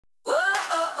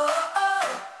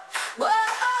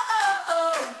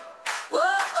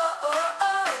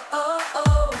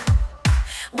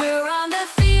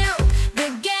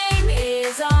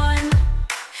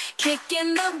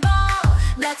kicking the ball,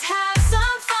 let's have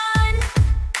some fun.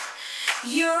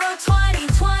 Euro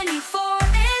 2024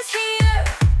 is here.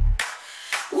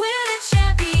 We're the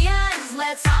champions,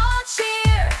 let's all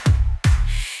cheer.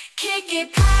 Kick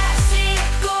it, pass it,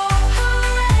 go,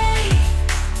 hooray.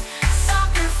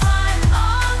 Soccer fun,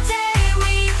 all day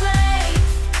we play.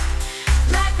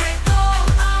 Black, red, gold,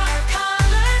 our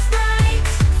colors bright.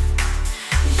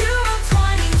 Euro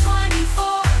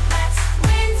 2024, let's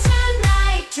win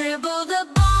tonight. Dribble the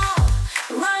ball,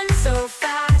 run so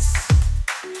fast.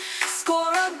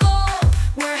 Score a goal,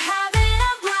 we're having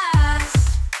a blast.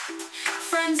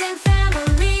 Friends and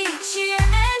family cheer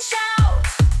and shout.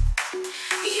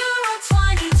 Euro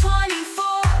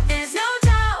 2024, there's no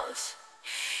doubt.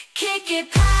 Kick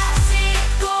it, pass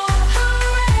it, go,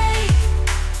 hooray.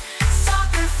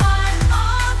 Soccer fun,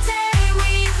 all day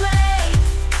we play.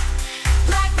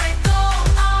 Black, red, gold,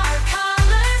 our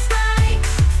colors bright.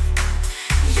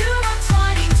 Euro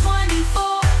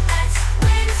 2024, let's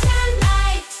win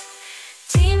tonight.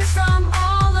 Teams from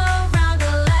all around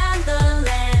the land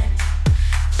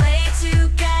play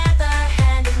together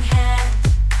hand in hand.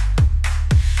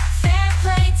 Fair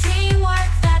play,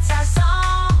 teamwork, that's our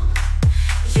song.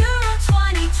 Euro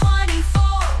 2024,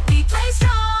 we play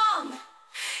strong.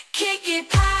 Kick it,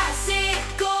 pass it,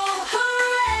 go,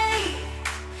 hooray.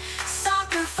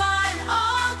 Soccer fun,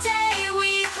 all day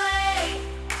we play.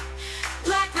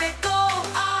 Black, red, gold,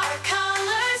 our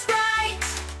colors bright.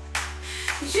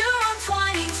 Euro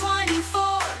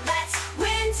 2024, let's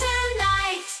win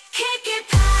tonight. Kick it,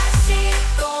 pass it,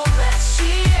 go, let's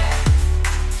cheer.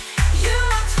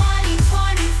 Euro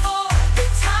 2024, the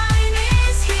time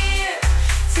is here.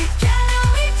 Together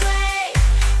we play,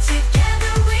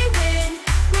 together we win.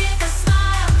 With a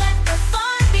smile, let the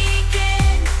fun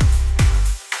begin.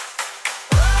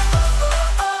 Whoa, oh,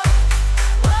 oh, oh.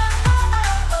 Whoa, oh,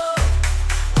 oh, oh.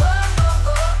 Whoa,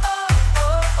 oh, oh,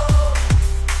 oh, oh.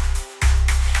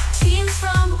 Teams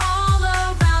from all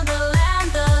around the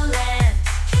land.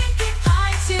 Kick it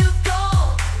high to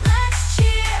goal, let's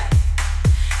cheer.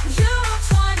 Euro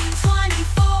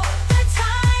 2024, the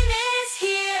time is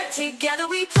here. Together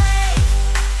we play.